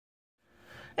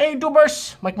Hey,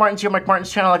 Dubers! Mike Martin's here, Mike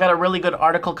Martin's channel. I got a really good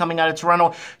article coming out of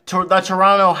Toronto. The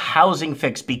Toronto housing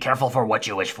fix. Be careful for what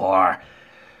you wish for.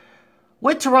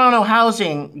 With Toronto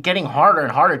housing getting harder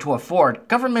and harder to afford,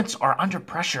 governments are under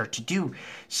pressure to do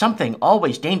something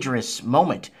always dangerous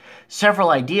moment.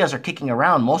 Several ideas are kicking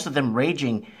around, most of them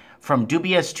ranging from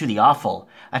dubious to the awful.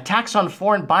 A tax on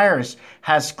foreign buyers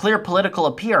has clear political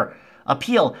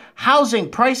appeal. Housing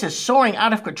prices soaring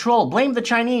out of control. Blame the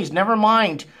Chinese. Never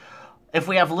mind if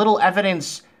we have little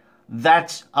evidence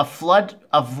that a flood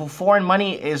of foreign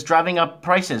money is driving up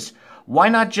prices. Why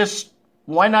not just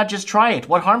try it?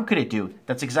 What harm could it do?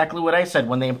 That's exactly what I said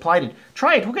when they implied it.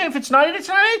 Try it. Okay, if it's not it, it's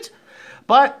not it.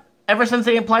 But ever since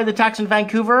they applied the tax in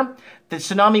Vancouver, the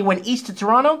tsunami went east to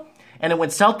Toronto and it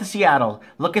went south to Seattle.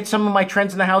 Look at some of my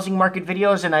trends in the housing market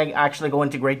videos, and I actually go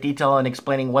into great detail in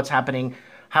explaining what's happening,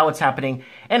 how it's happening,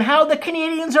 and how the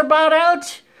Canadians are bought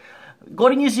out. Go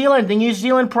to New Zealand. The New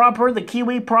Zealand proper, the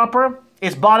Kiwi proper,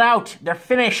 is bought out. They're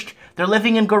finished. They're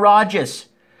living in garages.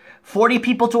 40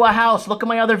 people to a house. Look at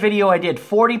my other video I did.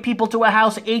 40 people to a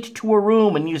house, 8 to a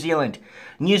room in New Zealand.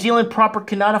 New Zealand proper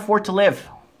cannot afford to live.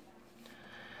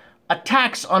 A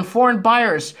tax on foreign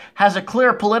buyers has a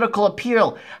clear political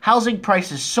appeal. Housing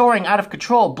prices soaring out of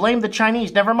control. Blame the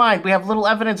Chinese. Never mind. We have little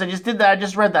evidence. I just did that. I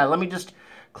just read that. Let me just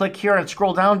click here and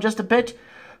scroll down just a bit.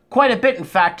 Quite a bit, in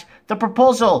fact. The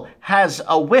proposal has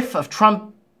a whiff of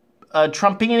Trumpian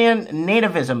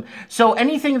nativism. So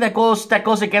anything that goes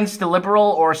against the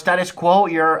liberal or status quo,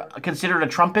 you're considered a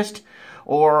Trumpist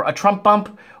or a Trump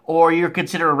bump, or you're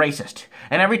considered a racist.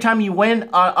 And every time you win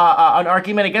an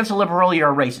argument against a liberal,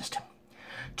 you're a racist.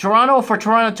 Toronto, for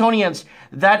Torontonians,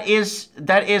 that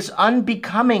is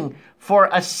unbecoming for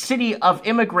a city of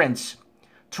immigrants.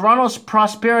 Toronto's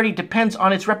prosperity depends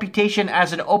on its reputation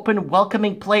as an open,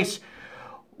 welcoming place.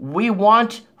 We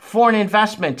want foreign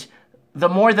investment. The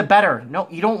more the better. No,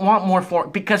 you don't want more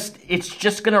foreign, because it's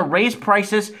just going to raise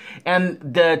prices, and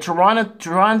the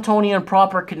Torontonian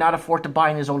proper cannot afford to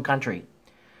buy in his own country.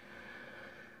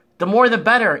 The more the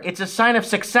better. It's a sign of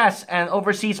success, and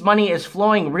overseas money is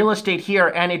flowing real estate here,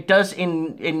 and it does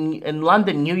in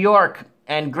London, New York,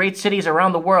 and great cities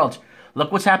around the world.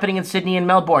 Look what's happening in Sydney and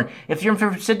Melbourne. If you're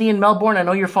from Sydney and Melbourne, I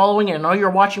know you're following and I know you're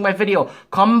watching my video.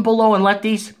 Comment below and let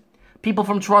these people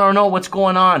from Toronto know what's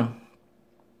going on.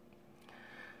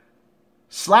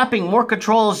 Slapping more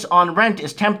controls on rent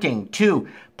is tempting. 2.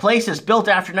 Places built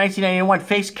after 1991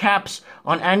 face caps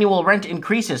on annual rent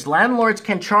increases. Landlords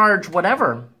can charge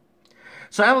whatever.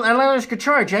 So landlords could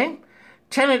charge, eh?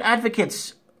 Tenant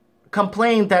advocates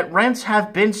complain that rents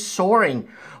have been soaring.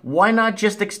 Why not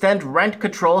just extend rent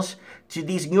controls to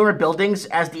these newer buildings,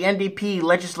 as the NDP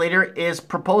legislator is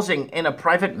proposing in a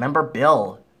private member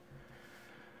bill?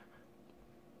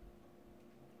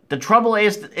 The trouble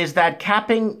is that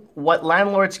capping what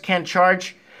landlords can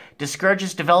charge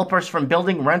discourages developers from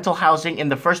building rental housing in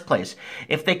the first place.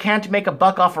 If they can't make a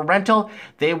buck off a rental,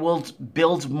 they will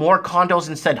build more condos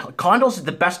instead. Condos is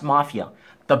the best mafia.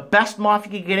 The best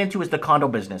mafia you can get into is the condo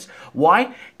business.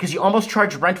 Why? Because you almost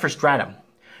charge rent for stratum.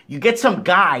 You get some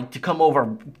guy to come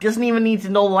over, doesn't even need to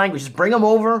know the language, just bring him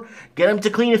over, get him to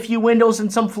clean a few windows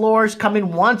and some floors, come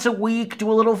in once a week,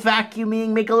 do a little vacuuming,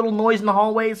 make a little noise in the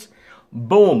hallways.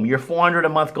 Boom, your $400 a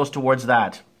month goes towards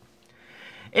that.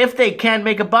 If they can't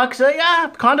make a buck, so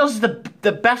yeah, condos is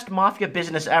the best mafia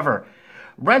business ever.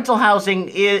 Rental housing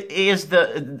is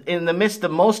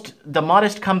the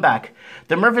modest comeback.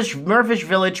 The Mirvish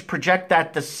Village project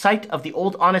that the site of the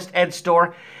old Honest Ed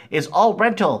store is all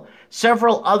rental.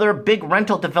 Several other big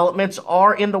rental developments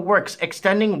are in the works.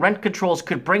 Extending rent controls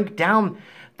could bring down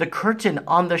the curtain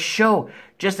on the show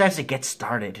just as it gets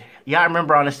started. Yeah, I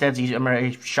remember Honest Ed's.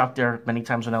 I shopped there many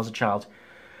times when I was a child.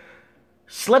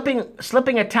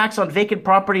 Slipping a tax on vacant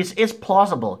properties is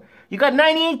plausible. You got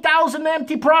 98,000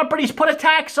 empty properties. Put a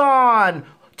tax on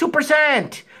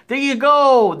 2%. There you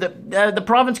go. The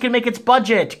province can make its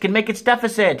budget, can make its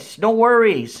deficit. No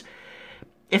worries.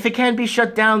 If it can be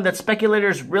shut down that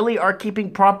speculators really are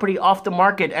keeping property off the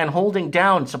market and holding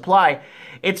down supply,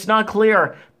 it's not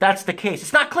clear that's the case.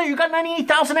 It's not clear. You got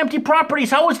 98,000 empty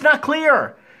properties. How is it not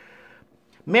clear?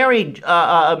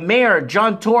 Mayor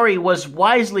John Tory was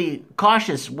wisely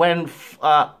cautious when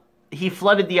he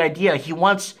flooded the idea. He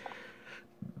wants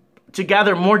to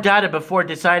gather more data before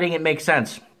deciding it makes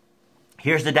sense.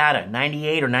 Here's the data.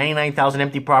 98 or 99,000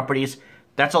 empty properties.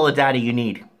 That's all the data you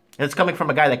need. And it's coming from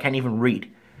a guy that can't even read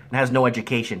and has no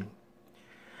education.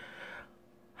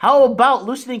 How about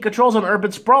loosening controls on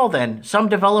urban sprawl then? Some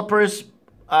developers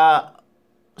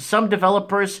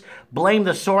blame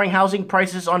the soaring housing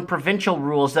prices on provincial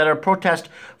rules that are protest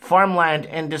farmland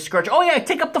and discourage. Oh yeah,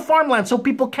 take up the farmland so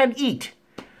people can eat.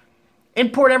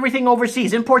 Import everything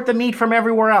overseas. Import the meat from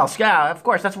everywhere else. Yeah, of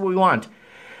course, that's what we want.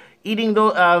 Easing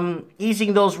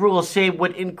those rules, say,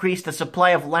 would increase the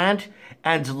supply of land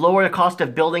and lower the cost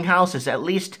of building houses, at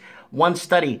least one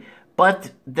study.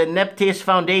 But the Neptes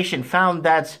Foundation found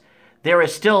that there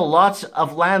is still lots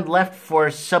of land left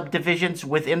for subdivisions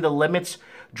within the limits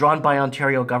drawn by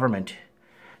Ontario government.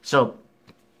 So,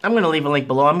 I'm going to leave a link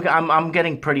below. I'm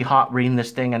getting pretty hot reading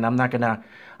this thing, and I'm not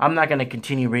gonna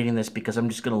continue reading this because I'm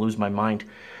just going to lose my mind.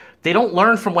 They don't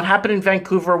learn from what happened in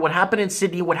Vancouver, what happened in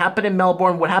Sydney, what happened in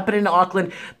Melbourne, what happened in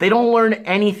Auckland. They don't learn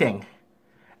anything.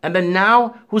 And then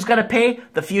now, who's got to pay?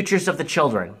 The futures of the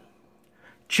children.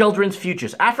 Children's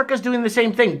futures. Africa's doing the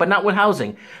same thing, but not with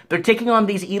housing. They're taking on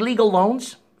these illegal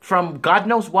loans from God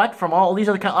knows what, from all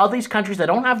these countries that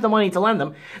don't have the money to lend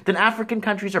them. Then African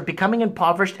countries are becoming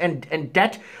impoverished and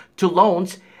debt to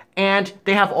loans, and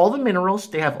they have all the minerals,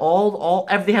 they have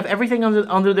they have everything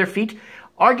under their feet.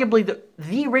 Arguably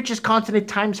the richest continent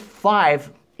times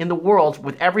 5 in the world,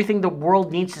 with everything the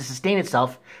world needs to sustain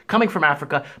itself coming from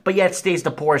Africa, but yet stays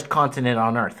the poorest continent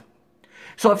on Earth.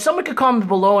 So if someone could comment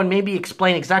below and maybe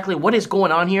explain exactly what is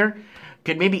going on here,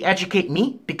 could maybe educate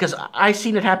me, because I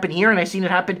seen it happen here and I seen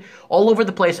it happen all over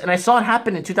the place, and I saw it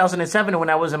happen in 2007 when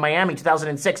I was in Miami,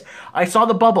 2006. I saw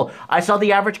the bubble. I saw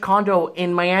the average condo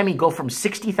in Miami go from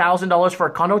 $60,000 for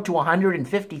a condo to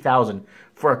 $150,000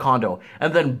 for a condo,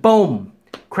 and then boom,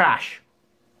 crash.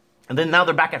 And then now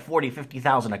they're back at $40,000,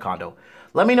 $50,000 a condo.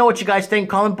 Let me know what you guys think.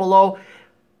 Comment below.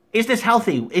 Is this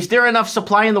healthy? Is there enough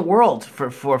supply in the world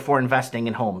for investing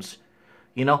in homes?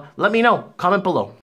 You know, let me know. Comment below.